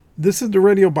This is the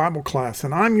Radio Bible Class,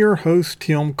 and I'm your host,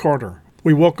 Tim Carter.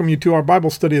 We welcome you to our Bible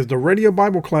study as the Radio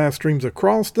Bible Class streams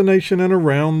across the nation and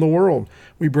around the world.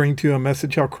 We bring to you a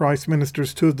message how Christ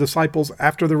ministers to his disciples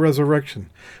after the resurrection.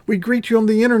 We greet you on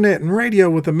the internet and radio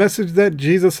with a message that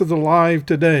Jesus is alive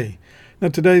today. Now,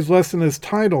 today's lesson is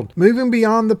titled, Moving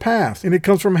Beyond the Past, and it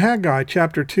comes from Haggai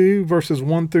chapter 2, verses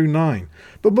 1 through 9.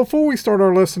 But before we start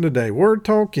our lesson today, Word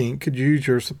Talk Inc. could use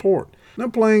your support. Now,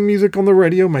 playing music on the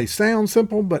radio may sound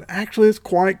simple, but actually it's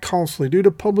quite costly due to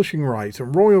publishing rights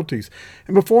and royalties.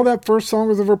 And before that first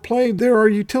song is ever played, there are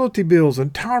utility bills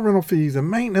and tower rental fees and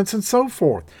maintenance and so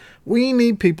forth. We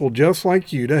need people just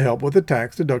like you to help with a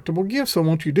tax-deductible gift. So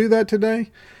won't you do that today?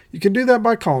 You can do that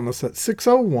by calling us at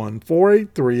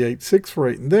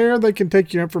 601-483-8648. And there they can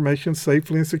take your information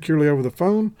safely and securely over the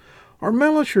phone, or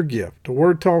mail us your gift to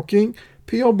Word Talk Inc.,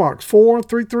 P.O. Box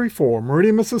 4334,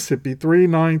 Meridian, Mississippi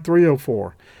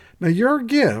 39304. Now, your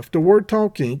gift to Word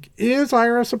Talk Inc. is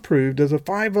IRS approved as a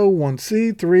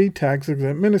 501c3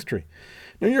 tax-exempt ministry.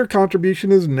 Now, your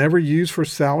contribution is never used for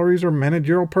salaries or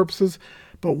managerial purposes,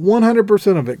 but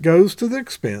 100% of it goes to the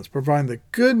expense providing the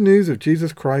good news of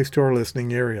Jesus Christ to our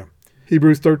listening area.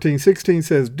 Hebrews 13:16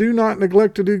 says, Do not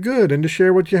neglect to do good and to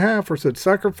share what you have, for such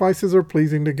sacrifices are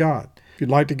pleasing to God. If you'd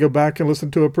like to go back and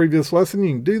listen to a previous lesson,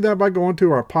 you can do that by going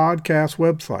to our podcast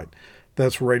website.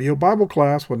 That's Radio Bible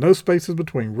Class with no spaces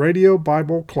between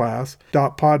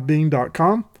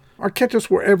radiobibleclass.podbean.com, or catch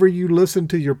us wherever you listen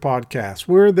to your podcasts.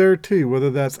 We're there too, whether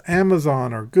that's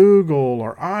Amazon or Google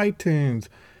or iTunes.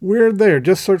 We're there.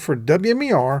 Just search for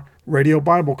WMER Radio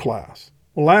Bible Class.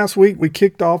 Well, last week we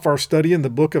kicked off our study in the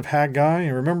book of Haggai,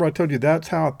 and remember I told you that's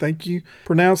how I think you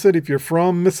pronounce it. If you're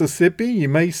from Mississippi, you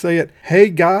may say it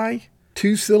Haggai,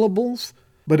 2 syllables,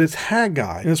 but it's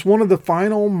Haggai, and it's one of the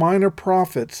final minor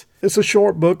prophets. It's a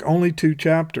short book, only 2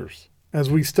 chapters. As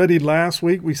we studied last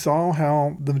week, we saw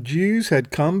how the Jews had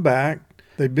come back.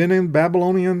 They'd been in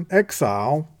Babylonian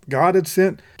exile. God had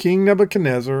sent King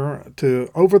Nebuchadnezzar to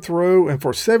overthrow, and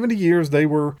for 70 years they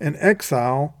were in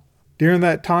exile. During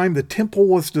that time, the temple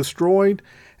was destroyed,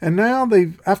 and now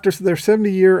after their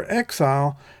 70-year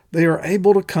exile, they are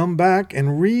able to come back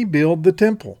and rebuild the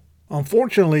temple.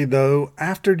 Unfortunately, though,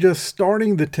 after just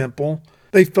starting the temple,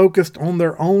 they focused on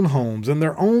their own homes and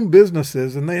their own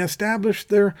businesses, and they established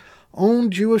their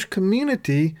own Jewish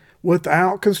community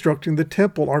without constructing the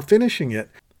temple or finishing it.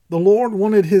 The Lord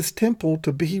wanted his temple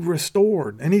to be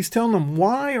restored, and he's telling them,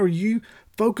 why are you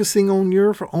focusing on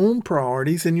your own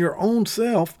priorities and your own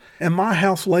self, and my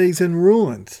house lays in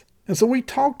ruins? And so we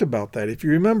talked about that. If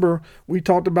you remember, we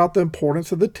talked about the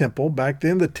importance of the temple. Back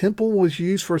then, the temple was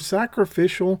used for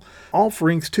sacrificial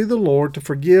offerings to the Lord to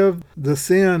forgive the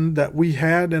sin that we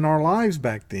had in our lives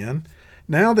back then.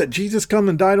 Now that Jesus come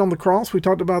and died on the cross, we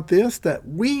talked about this, that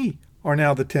we are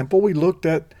now the temple. We looked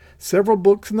at several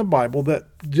books in the Bible that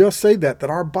just say that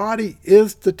our body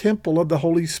is the temple of the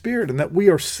Holy Spirit and that we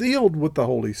are sealed with the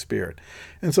Holy Spirit.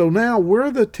 And so now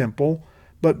we're the temple.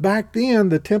 But back then,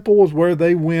 the temple was where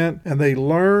they went and they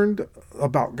learned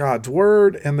about God's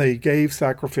word and they gave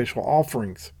sacrificial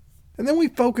offerings. And then we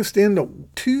focused into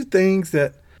 2 things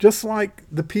that, just like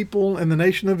the people in the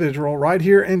nation of Israel, right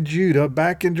here in Judah,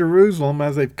 back in Jerusalem,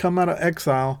 as they've come out of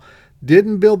exile,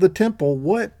 didn't build the temple,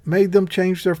 what made them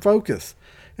change their focus?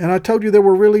 And I told you there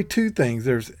were really 2 things.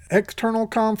 There's external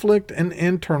conflict and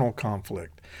internal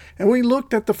conflict. And we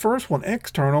looked at the first one,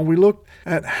 external. We looked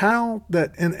at how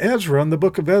that in Ezra, in the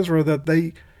book of Ezra, that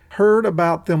they heard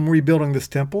about them rebuilding this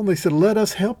temple. And they said, let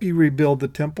us help you rebuild the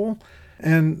temple.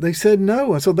 And they said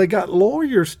no. And so they got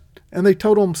lawyers and they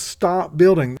told them stop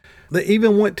building. They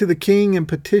even went to the king and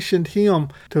petitioned him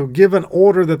to give an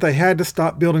order that they had to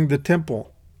stop building the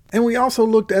temple. And we also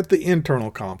looked at the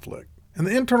internal conflict. And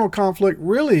the internal conflict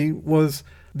really was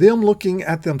them looking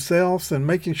at themselves and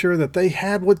making sure that they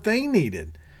had what they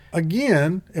needed.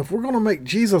 Again, if we're going to make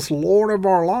Jesus Lord of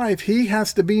our life, he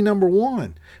has to be number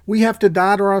 1. We have to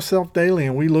die to ourselves daily,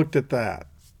 and we looked at that.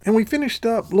 And we finished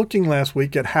up looking last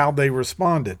week at how they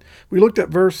responded. We looked at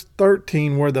verse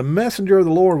 13 where the messenger of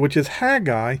the Lord, which is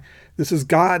Haggai, this is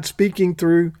God speaking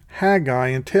through Haggai,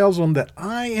 and tells them that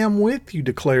I am with you,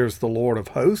 declares the Lord of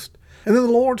hosts. And then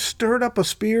the Lord stirred up a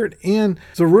spirit in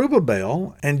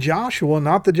Zerubbabel and Joshua,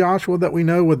 not the Joshua that we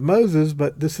know with Moses,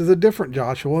 but this is a different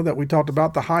Joshua that we talked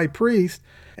about, the high priest,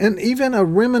 and even a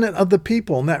remnant of the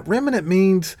people. And that remnant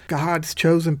means God's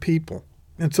chosen people.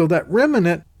 And so that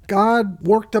remnant, God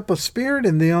worked up a spirit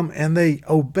in them, and they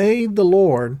obeyed the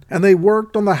Lord, and they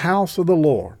worked on the house of the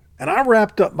Lord. And I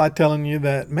wrapped up by telling you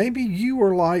that maybe you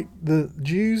are like the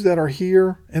Jews that are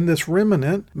here in this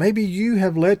remnant. Maybe you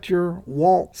have let your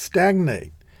walk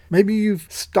stagnate. Maybe you've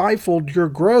stifled your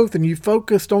growth and you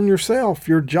focused on yourself,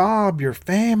 your job, your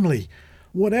family.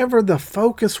 Whatever the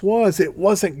focus was, it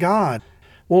wasn't God.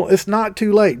 Well, it's not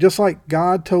too late. Just like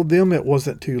God told them it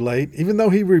wasn't too late. Even though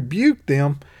he rebuked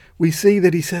them, we see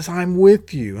that he says, I'm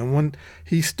with you. And when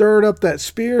he stirred up that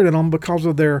spirit in them because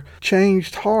of their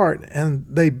changed heart, and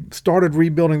they started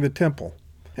rebuilding the temple.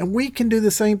 And we can do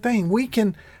the same thing. We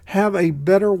can have a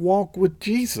better walk with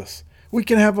Jesus. We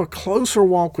can have a closer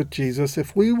walk with Jesus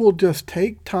if we will just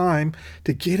take time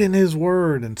to get in his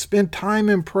word and spend time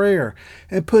in prayer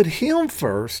and put him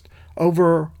first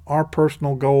over our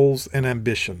personal goals and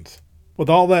ambitions. With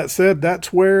all that said,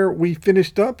 that's where we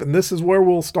finished up, and this is where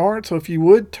we'll start. So if you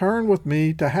would turn with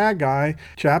me to Haggai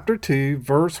chapter 2,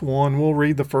 verse 1, we'll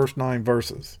read the first 9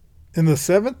 verses. In the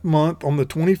 7th month, on the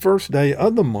 21st day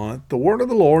of the month, the word of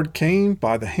the Lord came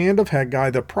by the hand of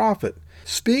Haggai the prophet.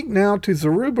 Speak now to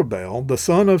Zerubbabel, the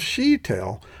son of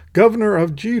Shealtiel, governor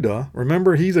of Judah.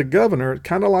 Remember, he's a governor,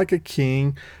 kind of like a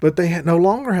king, but they no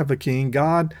longer have a king.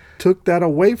 God took that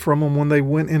away from them when they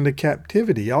went into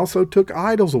captivity. He also took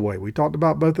idols away. We talked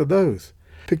about both of those.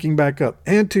 Picking back up.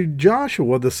 And to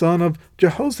Joshua, the son of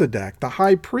Jehozadak, the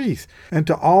high priest, and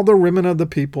to all the remnant of the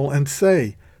people, and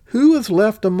say, who is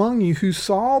left among you who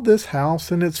saw this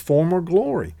house in its former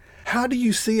glory? How do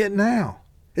you see it now?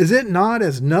 Is it not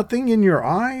as nothing in your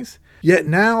eyes? Yet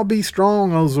now be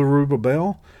strong, O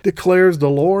Zerubbabel, declares the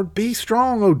Lord. Be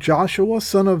strong, O Joshua,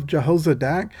 son of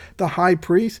Jehozadak, the high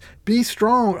priest. Be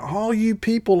strong, all you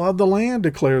people of the land,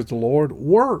 declares the Lord.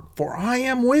 Work, for I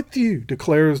am with you,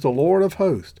 declares the Lord of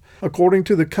hosts. According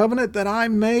to the covenant that I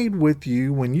made with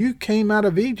you when you came out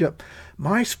of Egypt,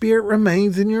 my spirit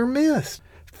remains in your midst.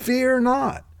 Fear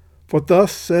not, for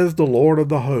thus says the Lord of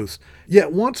the hosts.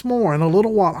 Yet once more in a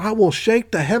little while I will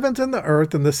shake the heavens and the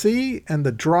earth and the sea and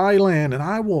the dry land, and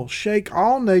I will shake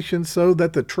all nations so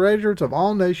that the treasures of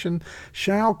all nations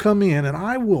shall come in, and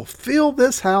I will fill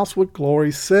this house with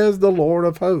glory, says the Lord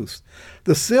of hosts.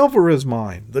 The silver is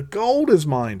mine, the gold is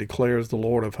mine, declares the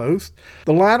Lord of hosts.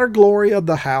 The latter glory of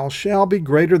the house shall be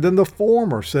greater than the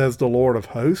former, says the Lord of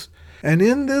hosts. And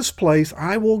in this place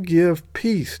I will give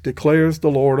peace, declares the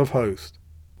Lord of hosts.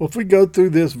 Well, if we go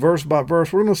through this verse by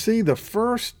verse, we're going to see the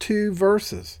first 2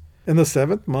 verses. In the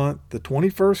 7th month, the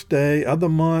 21st day of the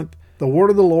month, the word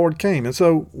of the Lord came. And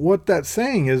so what that's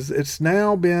saying is it's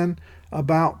now been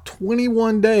about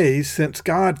 21 days since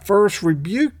God first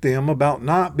rebuked them about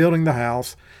not building the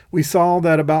house. We saw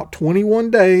that about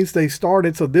 21 days they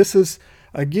started. So this is,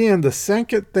 again, the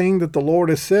second thing that the Lord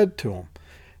has said to them.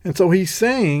 And so he's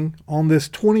saying on this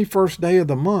 21st day of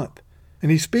the month, and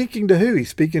he's speaking to who?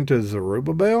 He's speaking to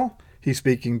Zerubbabel, he's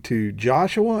speaking to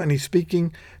Joshua, and he's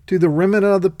speaking to the remnant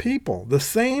of the people, the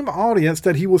same audience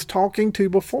that he was talking to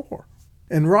before.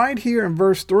 And right here in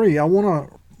verse 3, I want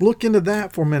to look into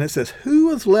that for a minute. It says, who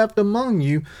is left among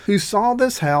you who saw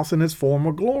this house in its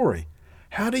former glory?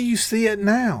 How do you see it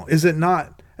now? Is it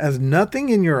not as nothing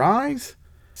in your eyes?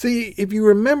 See, if you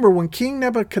remember when King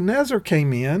Nebuchadnezzar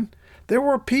came in, there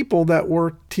were people that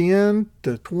were 10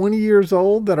 to 20 years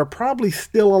old that are probably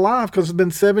still alive because it's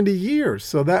been 70 years.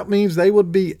 So that means they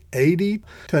would be 80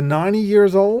 to 90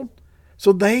 years old.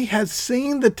 So they had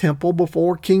seen the temple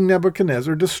before King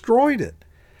Nebuchadnezzar destroyed it.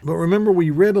 But remember, we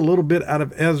read a little bit out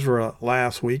of Ezra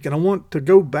last week, and I want to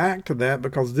go back to that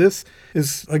because this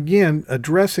is, again,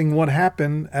 addressing what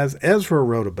happened as Ezra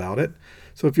wrote about it.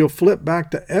 So if you'll flip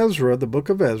back to Ezra, the book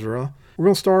of Ezra, we're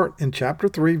going to start in chapter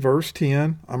 3, verse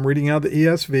 10. I'm reading out of the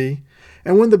ESV.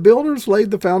 And when the builders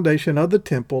laid the foundation of the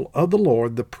temple of the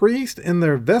Lord, the priests in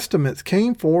their vestments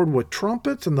came forward with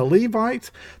trumpets, and the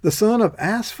Levites, the son of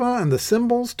Asaph, and the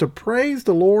cymbals, to praise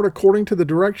the Lord according to the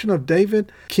direction of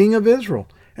David, king of Israel.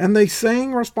 And they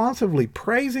sang responsively,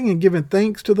 praising and giving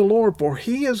thanks to the Lord, for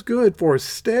he is good, for his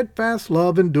steadfast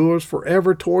love endures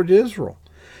forever toward Israel.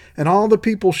 And all the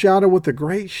people shouted with a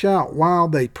great shout while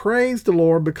they praised the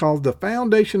Lord, because the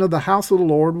foundation of the house of the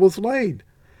Lord was laid.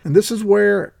 And this is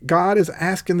where God is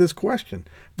asking this question.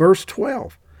 Verse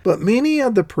 12. But many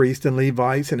of the priests and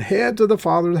Levites and heads of the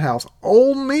father of the house,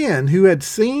 old men who had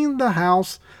seen the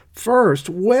house first,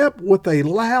 wept with a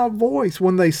loud voice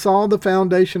when they saw the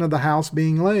foundation of the house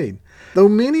being laid. Though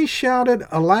many shouted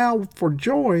aloud for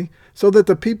joy, so that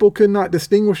the people could not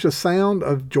distinguish the sound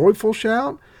of joyful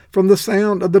shout from the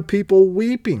sound of the people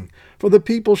weeping. For the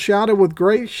people shouted with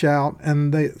great shout,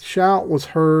 and the shout was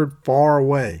heard far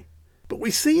away. But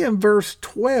we see in verse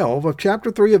 12 of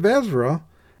chapter 3 of Ezra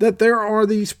that there are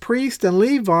these priests and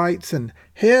Levites and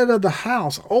head of the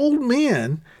house, old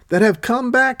men that have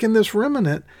come back in this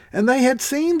remnant, and they had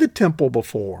seen the temple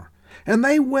before. And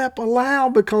they wept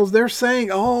aloud because they're saying,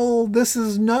 oh, this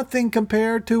is nothing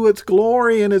compared to its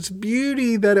glory and its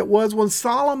beauty that it was when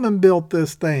Solomon built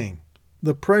this thing.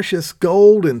 The precious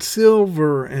gold and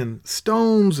silver and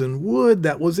stones and wood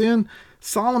that was in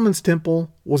Solomon's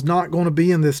temple was not going to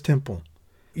be in this temple.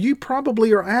 You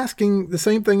probably are asking the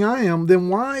same thing I am. Then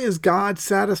why is God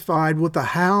satisfied with a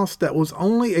house that was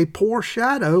only a poor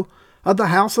shadow of the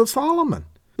house of Solomon,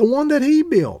 the one that he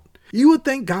built? You would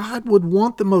think God would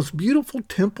want the most beautiful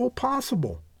temple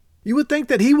possible. You would think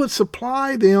that he would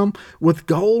supply them with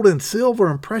gold and silver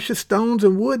and precious stones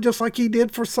and wood just like he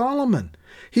did for Solomon.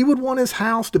 He would want his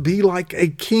house to be like a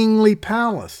kingly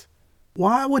palace.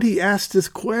 Why would he ask this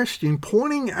question,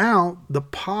 pointing out the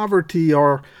poverty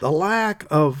or the lack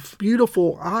of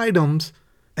beautiful items,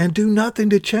 and do nothing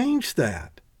to change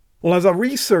that? Well, as I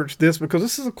researched this, because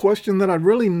this is a question that I'd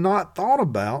really not thought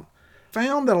about,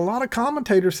 found that a lot of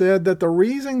commentators said that the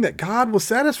reason that God was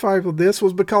satisfied with this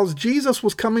was because Jesus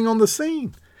was coming on the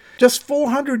scene. Just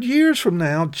 400 years from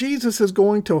now, Jesus is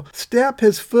going to step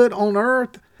his foot on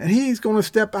earth, and he's going to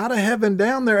step out of heaven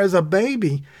down there as a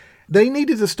baby. They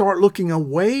needed to start looking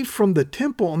away from the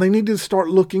temple, and they needed to start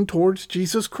looking towards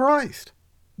Jesus Christ.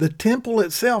 The temple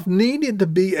itself needed to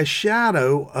be a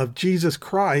shadow of Jesus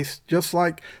Christ, just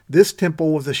like this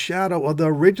temple was a shadow of the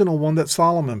original one that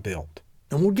Solomon built.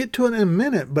 And we'll get to it in a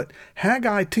minute, but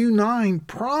Haggai 2:9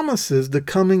 promises the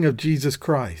coming of Jesus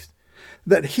Christ,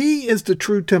 that he is the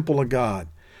true temple of God,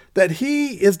 that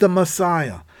he is the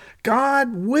Messiah,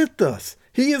 God with us.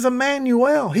 He is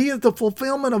Emmanuel. He is the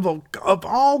fulfillment of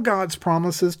all God's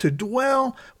promises to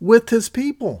dwell with his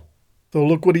people. So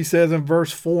look what he says in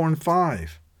verse 4 and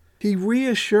 5. He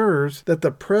reassures that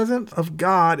the presence of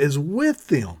God is with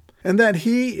them and that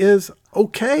he is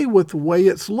okay with the way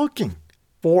it's looking.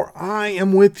 For I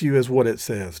am with you is what it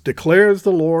says, declares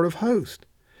the Lord of hosts.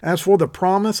 As for the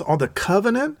promise or the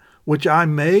covenant which I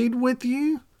made with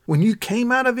you when you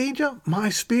came out of Egypt, my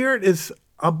spirit is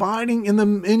abiding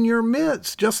in your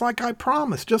midst, just like I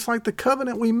promised, just like the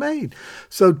covenant we made.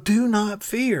 So do not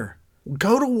fear.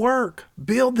 Go to work.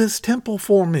 Build this temple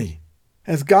for me.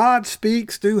 As God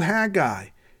speaks through Haggai,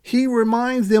 he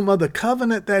reminds them of the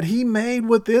covenant that he made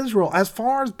with Israel as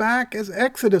far as back as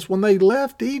Exodus when they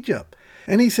left Egypt.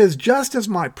 And he says, just as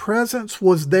my presence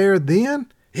was there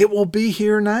then, it will be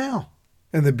here now.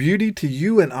 And the beauty to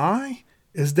you and I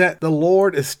is that the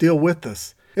Lord is still with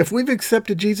us. If we've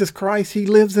accepted Jesus Christ, he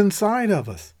lives inside of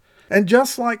us. And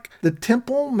just like the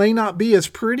temple may not be as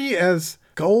pretty as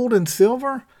gold and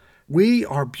silver, we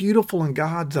are beautiful in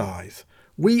God's eyes.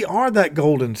 We are that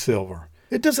gold and silver.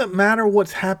 It doesn't matter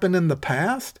what's happened in the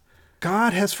past.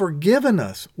 God has forgiven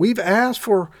us. We've asked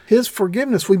for his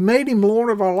forgiveness. We made him Lord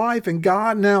of our life, and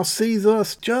God now sees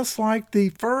us just like the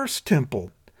first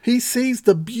temple. He sees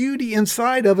the beauty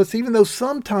inside of us, even though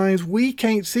sometimes we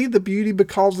can't see the beauty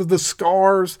because of the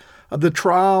scars of the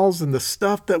trials and the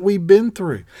stuff that we've been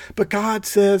through. But God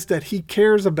says that he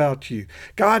cares about you.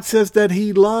 God says that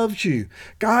he loves you.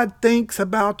 God thinks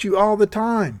about you all the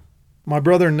time. My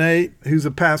brother Nate, who's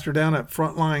a pastor down at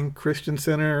Frontline Christian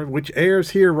Center, which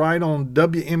airs here right on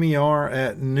WMER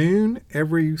at noon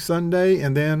every Sunday,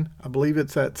 and then I believe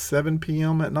it's at 7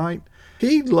 p.m. at night.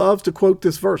 He loves to quote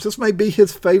this verse. This may be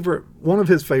one of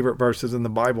his favorite verses in the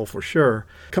Bible for sure.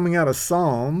 Coming out of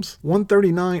Psalms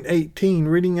 139:18,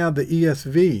 reading out of the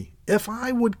ESV. If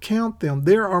I would count them,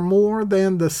 there are more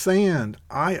than the sand.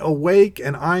 I awake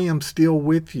and I am still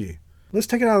with you. Let's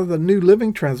take it out of the New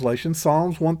Living Translation,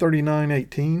 Psalms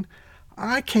 139:18.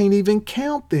 I can't even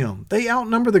count them. They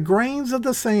outnumber the grains of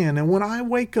the sand, and when I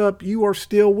wake up, you are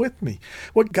still with me.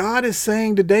 What God is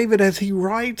saying to David as he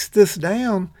writes this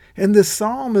down in this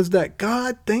psalm is that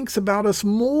God thinks about us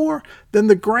more than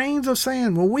the grains of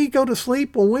sand. When we go to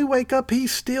sleep, when we wake up,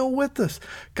 he's still with us.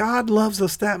 God loves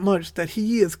us that much that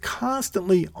he is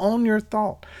constantly on your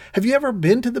thought. Have you ever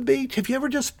been to the beach? Have you ever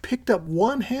just picked up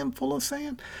one handful of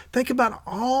sand? Think about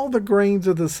all the grains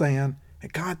of the sand,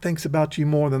 and God thinks about you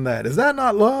more than that. Is that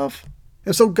not love?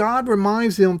 And so God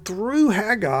reminds them through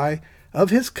Haggai of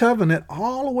his covenant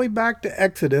all the way back to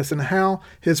Exodus and how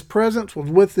his presence was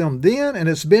with them then and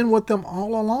it's been with them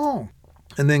all along.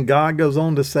 And then God goes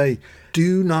on to say,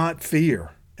 do not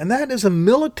fear. And that is a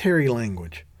military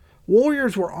language.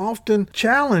 Warriors were often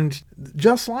challenged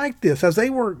just like this. As they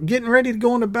were getting ready to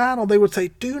go into battle, they would say,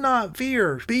 do not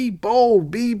fear, be bold,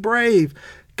 be brave,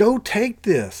 go take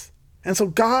this. And so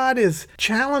God is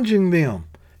challenging them.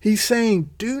 He's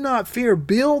saying, do not fear,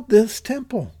 build this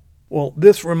temple. Well,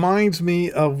 this reminds me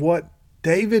of what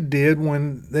David did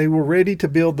when they were ready to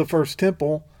build the first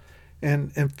temple.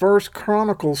 And in 1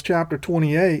 Chronicles chapter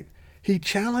 28, he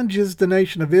challenges the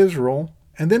nation of Israel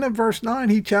And then in verse 9,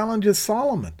 he challenges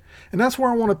Solomon. And that's where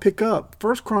I want to pick up.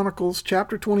 1 Chronicles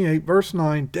chapter 28, verse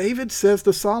 9, David says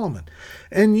to Solomon,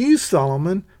 "And you,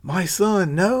 Solomon, my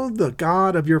son, know the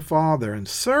God of your father, and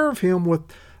serve him with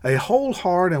a whole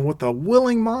heart and with a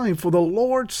willing mind, for the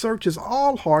Lord searches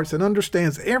all hearts and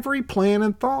understands every plan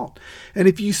and thought. And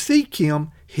if you seek him,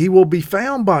 he will be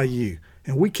found by you."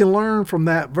 And we can learn from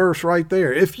that verse right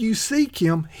there. If you seek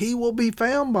him, he will be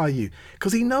found by you,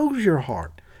 because he knows your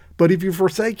heart. But if you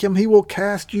forsake him, he will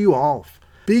cast you off.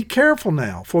 Be careful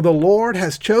now, for the Lord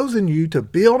has chosen you to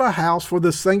build a house for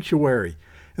the sanctuary.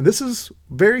 And this is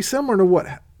very similar to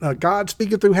what God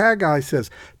speaking through Haggai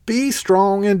says. Be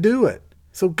strong and do it.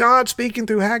 So God speaking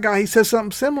through Haggai, he says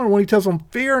something similar when he tells them,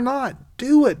 fear not,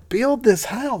 do it, build this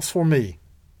house for me.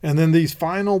 And then these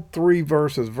final three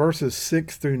verses, verses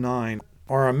 6 through 9,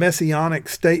 are a messianic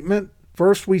statement.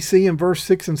 First, we see in verse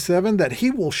 6 and 7 that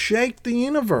he will shake the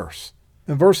universe.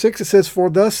 In verse 6 it says, "For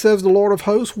thus says the Lord of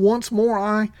hosts, once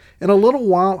more in a little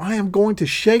while, I am going to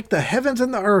shake the heavens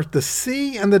and the earth, the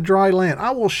sea and the dry land. I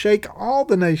will shake all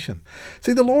the nation."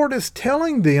 See, the Lord is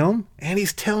telling them, and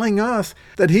he's telling us,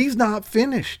 that he's not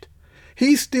finished.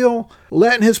 He's still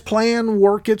letting his plan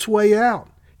work its way out.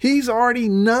 He's already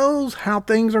knows how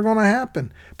things are going to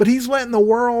happen, but he's letting the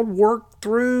world work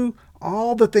through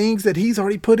all the things that he's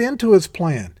already put into his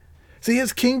plan. See,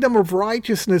 his kingdom of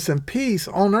righteousness and peace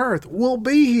on earth will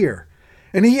be here.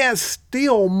 And he has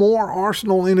still more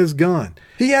arsenal in his gun.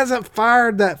 He hasn't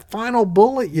fired that final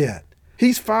bullet yet.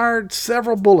 He's fired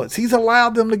several bullets. He's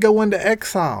allowed them to go into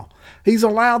exile. He's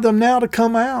allowed them now to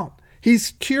come out.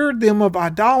 He's cured them of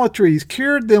idolatry. He's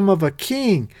cured them of a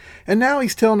king. And now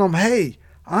he's telling them, hey,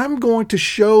 I'm going to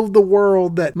show the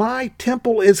world that my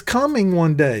temple is coming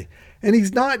one day. And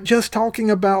he's not just talking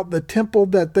about the temple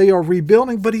that they are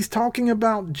rebuilding, but he's talking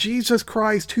about Jesus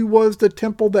Christ, who was the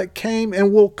temple that came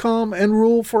and will come and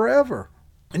rule forever.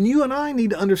 And you and I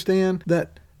need to understand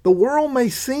that the world may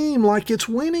seem like it's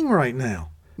winning right now.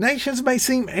 Nations may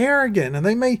seem arrogant, and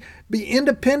they may be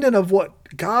independent of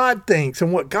what God thinks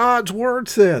and what God's word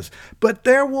says. But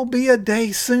there will be a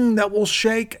day soon that will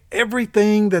shake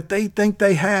everything that they think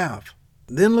they have.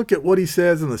 Then look at what he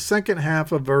says in the second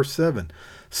half of verse 7.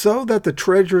 "So that the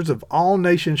treasures of all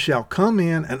nations shall come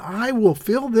in, and I will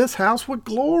fill this house with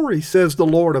glory, says the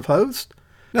Lord of hosts."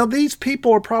 Now these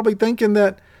people are probably thinking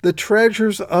that the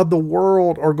treasures of the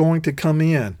world are going to come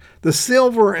in. The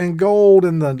silver and gold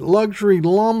and the luxury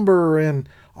lumber and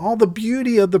all the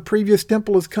beauty of the previous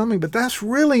temple is coming. But that's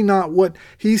really not what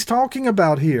he's talking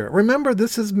about here. Remember,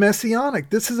 this is messianic.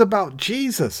 This is about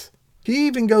Jesus. He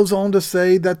even goes on to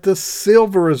say that the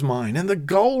silver is mine and the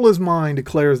gold is mine,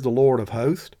 declares the Lord of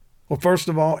hosts. Well, first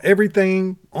of all,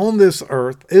 everything on this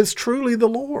earth is truly the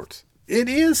Lord's. It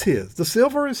is his. The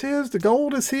silver is his. The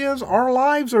gold is his. Our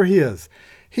lives are his.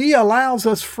 He allows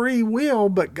us free will,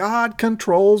 but God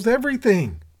controls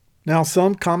everything. Now,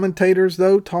 some commentators,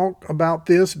 though, talk about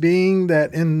this being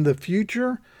that in the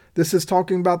future, this is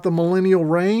talking about the millennial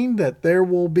reign, that there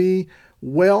will be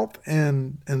wealth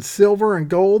and silver and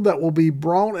gold that will be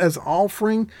brought as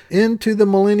offering into the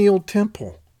millennial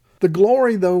temple. The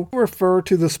glory, though, refer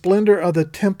to the splendor of the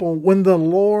temple when the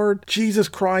Lord Jesus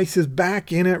Christ is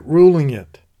back in it, ruling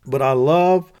it. But I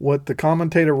love what the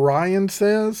commentator Ryan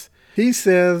says. He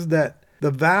says that the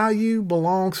value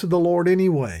belongs to the Lord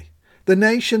anyway. The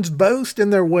nations boast in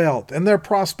their wealth and their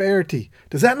prosperity.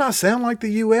 Does that not sound like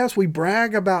the U.S.? We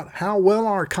brag about how well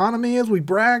our economy is. We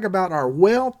brag about our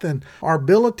wealth and our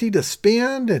ability to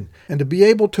spend and to be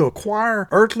able to acquire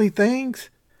earthly things.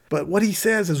 But what he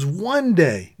says is one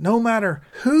day, no matter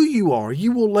who you are,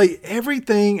 you will lay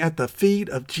everything at the feet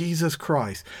of Jesus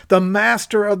Christ, the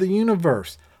master of the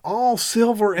universe. All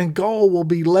silver and gold will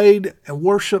be laid and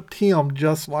worshiped him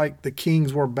just like the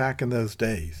kings were back in those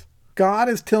days. God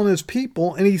is telling his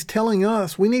people, and he's telling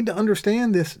us, we need to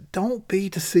understand this. Don't be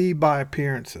deceived by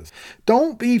appearances.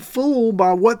 Don't be fooled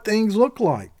by what things look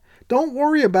like. Don't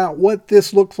worry about what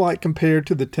this looks like compared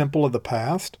to the temple of the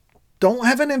past. Don't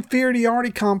have an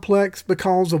inferiority complex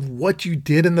because of what you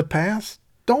did in the past.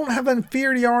 Don't have an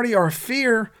inferiority or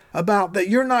fear about that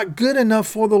you're not good enough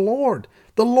for the Lord.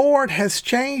 The Lord has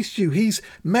changed you. He's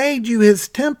made you his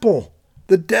temple.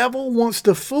 The devil wants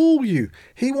to fool you.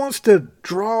 He wants to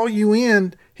draw you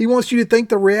in. He wants you to think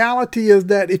the reality is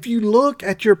that if you look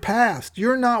at your past,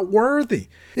 you're not worthy.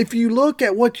 If you look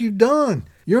at what you've done,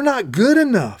 you're not good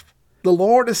enough. The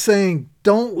Lord is saying,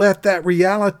 don't let that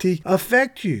reality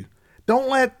affect you. Don't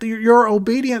let your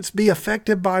obedience be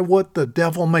affected by what the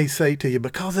devil may say to you,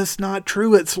 because it's not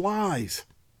true. It's lies.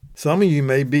 Some of you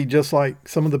may be just like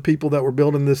some of the people that were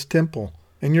building this temple.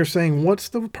 And you're saying, what's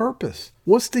the purpose?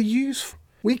 What's the use?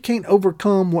 We can't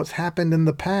overcome what's happened in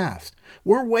the past.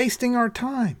 We're wasting our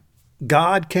time.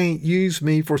 God can't use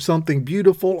me for something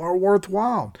beautiful or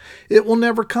worthwhile. It will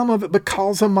never come of it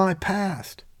because of my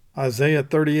past. Isaiah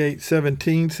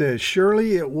 38:17 says,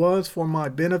 "Surely it was for my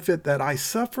benefit that I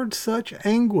suffered such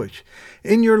anguish.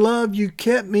 In your love you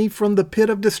kept me from the pit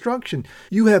of destruction.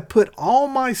 You have put all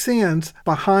my sins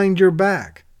behind your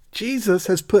back." Jesus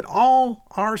has put all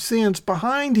our sins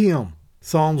behind him.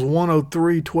 Psalms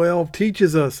 103:12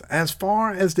 teaches us, "As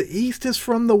far as the east is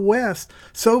from the west,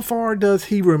 so far does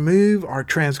he remove our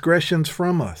transgressions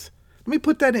from us." Let me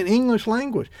put that in English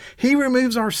language. He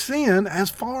removes our sin as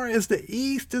far as the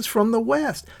east is from the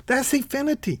west. That's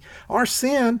infinity. Our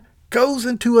sin goes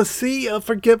into a sea of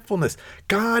forgetfulness.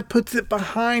 God puts it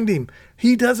behind him.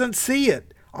 He doesn't see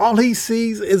it. All he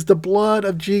sees is the blood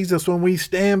of Jesus when we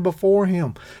stand before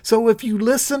him. So if you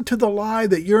listen to the lie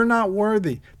that you're not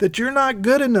worthy, that you're not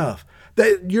good enough,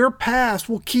 that your past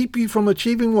will keep you from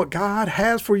achieving what God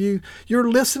has for you, you're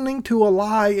listening to a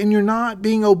lie and you're not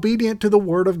being obedient to the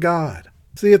Word of God.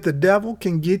 See, if the devil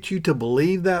can get you to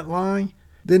believe that lie,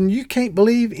 then you can't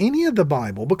believe any of the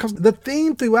Bible, because the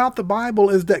theme throughout the Bible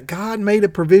is that God made a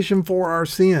provision for our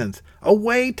sins, a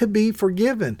way to be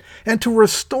forgiven, and to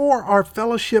restore our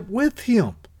fellowship with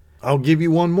him. I'll give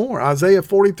you one more. Isaiah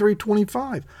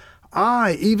 43:25.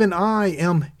 "I, even I,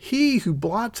 am he who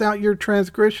blots out your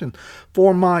transgression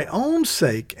for my own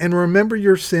sake and remember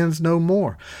your sins no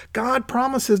more." God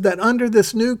promises that under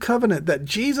this new covenant that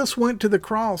Jesus went to the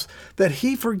cross, that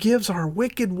he forgives our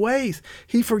wicked ways,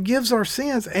 he forgives our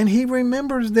sins, and he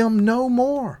remembers them no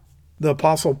more. The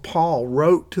Apostle Paul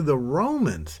wrote to the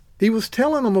Romans. He was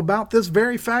telling them about this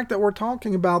very fact that we're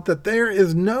talking about, that there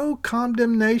is no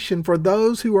condemnation for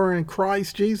those who are in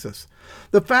Christ Jesus.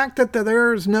 The fact that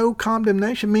there is no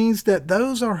condemnation means that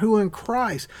those who are in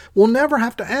Christ will never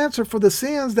have to answer for the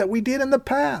sins that we did in the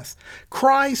past.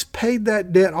 Christ paid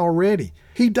that debt already.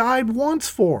 He died once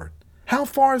for it. How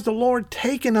far has the Lord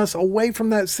taken us away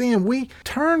from that sin? We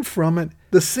turn from it.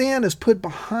 The sin is put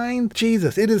behind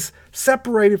Jesus. It is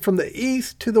separated from the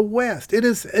east to the west. It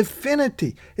is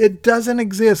infinity. It doesn't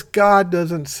exist. God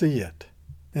doesn't see it.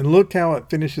 And look how it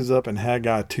finishes up in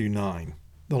Haggai 2:9.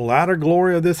 "The latter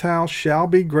glory of this house shall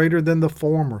be greater than the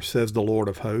former, says the Lord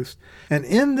of hosts. And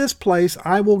in this place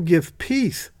I will give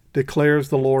peace, declares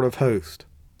the Lord of hosts."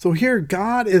 So here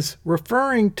God is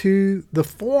referring to the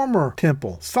former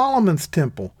temple, Solomon's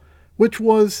temple, which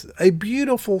was a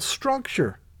beautiful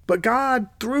structure. But God,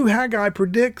 through Haggai,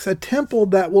 predicts a temple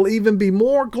that will even be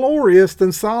more glorious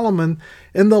than Solomon,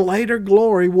 and the later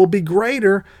glory will be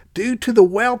greater due to the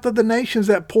wealth of the nations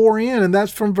that pour in. And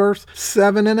that's from verse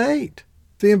 7 and 8.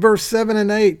 See, in verse 7 and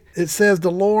 8, it says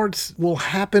the Lord will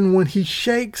happen when he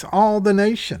shakes all the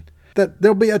nation, that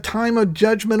there'll be a time of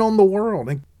judgment on the world.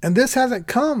 And this hasn't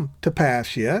come to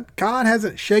pass yet. God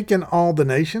hasn't shaken all the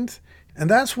nations. And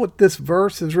that's what this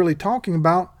verse is really talking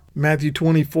about. Matthew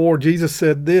 24, Jesus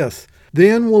said this,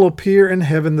 "Then will appear in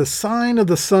heaven the sign of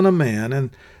the Son of Man, and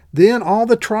then all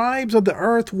the tribes of the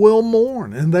earth will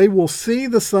mourn, and they will see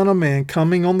the Son of Man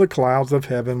coming on the clouds of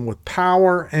heaven with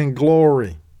power and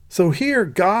glory." So here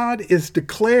God is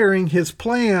declaring his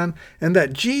plan, and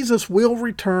that Jesus will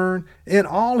return in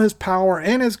all his power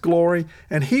and his glory,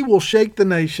 and he will shake the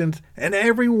nations, and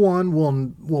everyone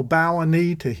will bow a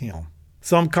knee to him.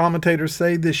 Some commentators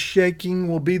say this shaking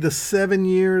will be the 7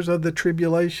 years of the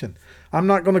tribulation. I'm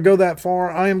not going to go that far.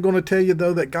 I am going to tell you,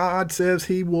 though, that God says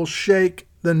he will shake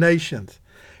the nations.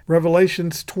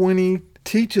 Revelations 20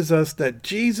 teaches us that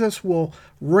Jesus will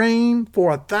reign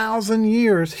for 1,000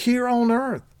 years here on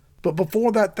earth. But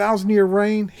before that 1,000-year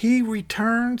reign, he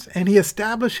returns and he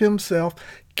establishes himself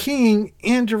king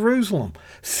in Jerusalem,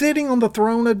 sitting on the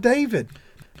throne of David.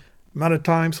 I'm out of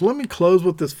time, so let me close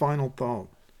with this final thought.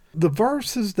 The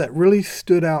verses that really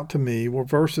stood out to me were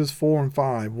verses 4 and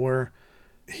 5, where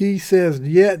he says,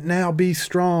 "Yet now be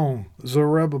strong,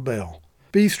 Zerubbabel.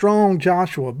 Be strong,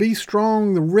 Joshua. Be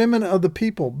strong, the remnant of the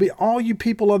people. Be all you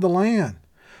people of the land.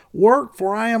 Work,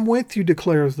 for I am with you,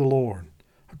 declares the Lord.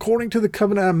 According to the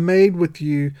covenant I made with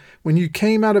you when you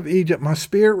came out of Egypt, my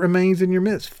spirit remains in your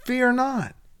midst. Fear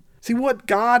not." See, what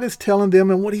God is telling them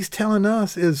and what he's telling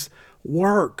us is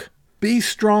work. Be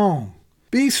strong.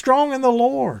 Be strong in the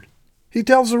Lord. He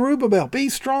tells Zerubbabel, be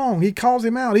strong. He calls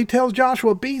him out. He tells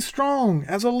Joshua, be strong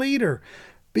as a leader.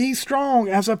 Be strong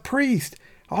as a priest.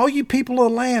 All you people of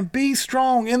the land, be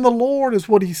strong in the Lord is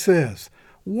what he says.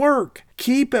 Work.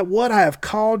 Keep at what I have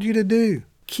called you to do.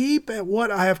 Keep at what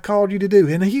I have called you to do.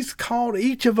 And he's called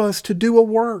each of us to do a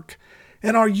work.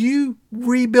 And are you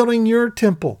rebuilding your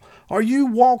temple? Are you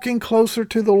walking closer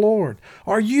to the Lord?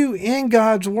 Are you in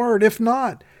God's word? If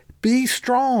not, Be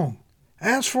strong.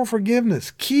 Ask for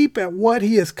forgiveness. Keep at what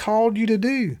he has called you to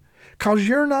do, because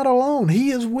you're not alone.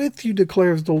 He is with you,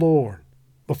 declares the Lord.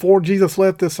 Before Jesus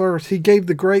left this earth, he gave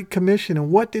the Great Commission.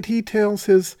 And what did he tell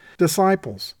his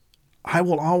disciples? I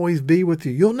will always be with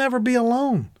you. You'll never be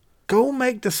alone. Go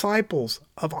make disciples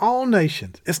of all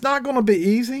nations. It's not going to be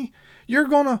easy. You're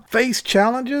going to face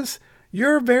challenges.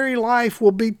 Your very life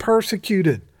will be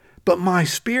persecuted. But my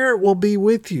Spirit will be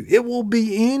with you. It will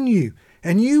be in you.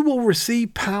 And you will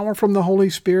receive power from the Holy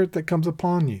Spirit that comes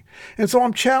upon you. And so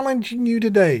I'm challenging you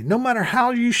today, no matter how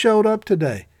you showed up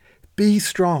today, be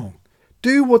strong.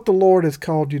 Do what the Lord has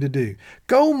called you to do.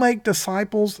 Go make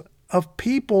disciples of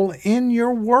people in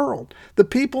your world, the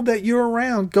people that you're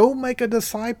around. Go make a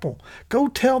disciple. Go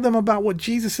tell them about what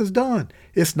Jesus has done.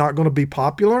 It's not going to be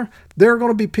popular. There are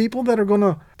going to be people that are going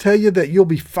to tell you that you'll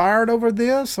be fired over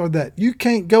this, or that you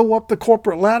can't go up the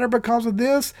corporate ladder because of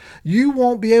this. You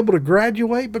won't be able to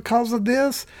graduate because of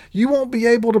this. You won't be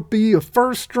able to be a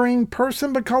first string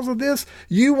person because of this.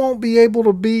 You won't be able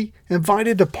to be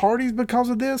invited to parties because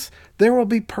of this. There will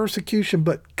be persecution,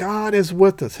 but God is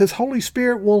with us. His Holy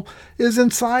Spirit is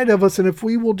inside of us, and if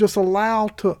we will just allow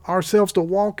ourselves to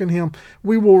walk in him,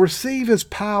 we will receive his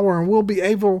power, and we'll be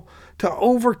able to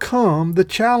overcome the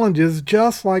challenges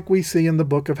just like we see in the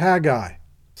book of Haggai.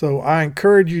 So I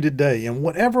encourage you today, in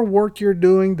whatever work you're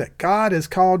doing that God has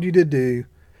called you to do,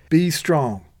 be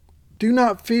strong. Do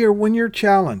not fear when you're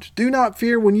challenged. Do not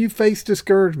fear when you face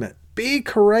discouragement. Be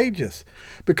courageous,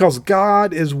 because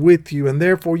God is with you, and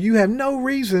therefore you have no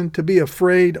reason to be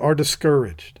afraid or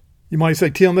discouraged. You might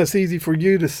say, Tim, that's easy for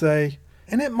you to say,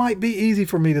 and it might be easy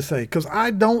for me to say, because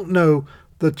I don't know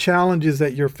the challenges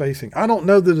that you're facing. I don't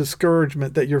know the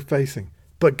discouragement that you're facing,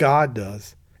 but God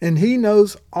does. And he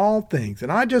knows all things.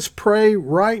 And I just pray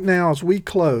right now as we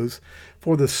close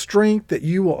for the strength that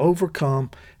you will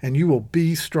overcome and you will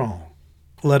be strong.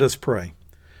 Let us pray.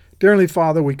 Dear Heavenly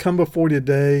Father, we come before you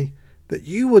today that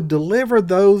you would deliver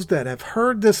those that have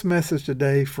heard this message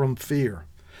today from fear.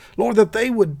 Lord, that they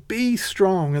would be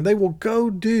strong and they will go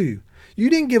do. You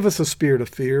didn't give us a spirit of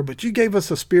fear, but you gave us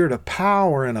a spirit of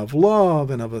power and of love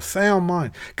and of a sound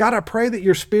mind. God, I pray that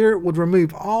your Spirit would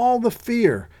remove all the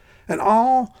fear and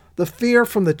all the fear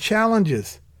from the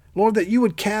challenges. Lord, that you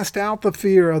would cast out the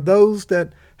fear of those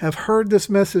that have heard this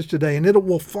message today, and it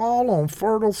will fall on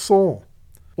fertile soil.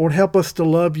 Lord, help us to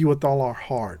love you with all our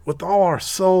heart, with all our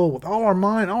soul, with all our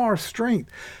mind, all our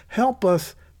strength. Help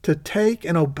us to take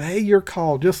and obey your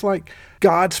call, just like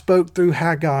God spoke through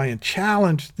Haggai and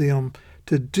challenged them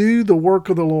to do the work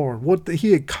of the Lord, what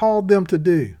he had called them to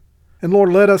do. And Lord,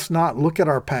 let us not look at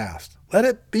our past. Let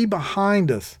it be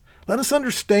behind us. Let us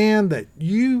understand that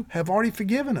you have already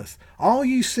forgiven us. All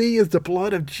you see is the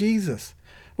blood of Jesus.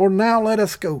 Lord, now let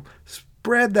us go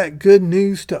spread that good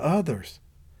news to others.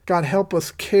 God, help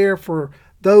us care for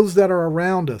those that are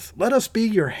around us. Let us be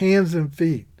your hands and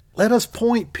feet. Let us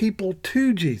point people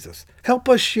to Jesus. Help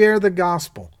us share the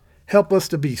gospel. Help us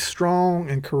to be strong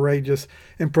and courageous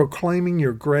in proclaiming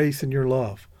your grace and your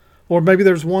love. Lord, maybe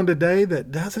there's one today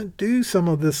that doesn't do some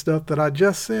of this stuff that I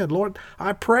just said. Lord,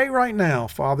 I pray right now,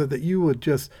 Father, that you would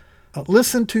just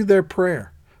listen to their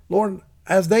prayer. Lord,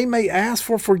 as they may ask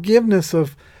for forgiveness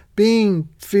of being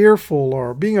fearful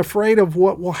or being afraid of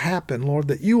what will happen, Lord,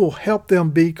 that you will help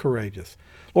them be courageous.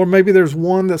 Lord, maybe there's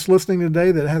one that's listening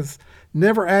today that has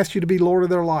never asked you to be Lord of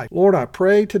their life. Lord, I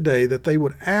pray today that they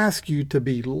would ask you to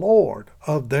be Lord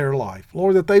of their life.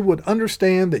 Lord, that they would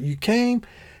understand that you came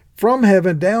from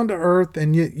heaven down to earth,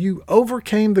 and yet you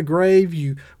overcame the grave.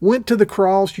 You went to the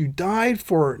cross. You died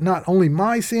for not only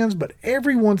my sins, but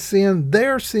everyone's sin,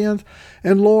 their sins.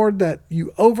 And Lord, that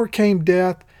you overcame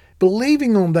death.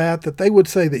 Believing on that they would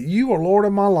say that you are Lord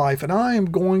of my life, and I am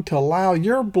going to allow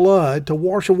your blood to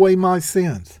wash away my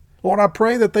sins. Lord, I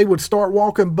pray that they would start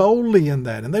walking boldly in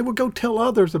that, and they would go tell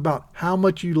others about how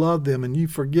much you love them and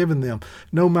you've forgiven them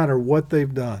no matter what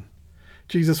they've done.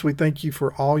 Jesus, we thank you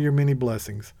for all your many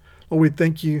blessings. Lord, we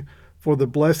thank you for the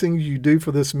blessings you do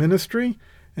for this ministry.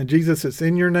 And Jesus, it's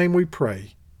in your name we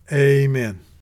pray. Amen.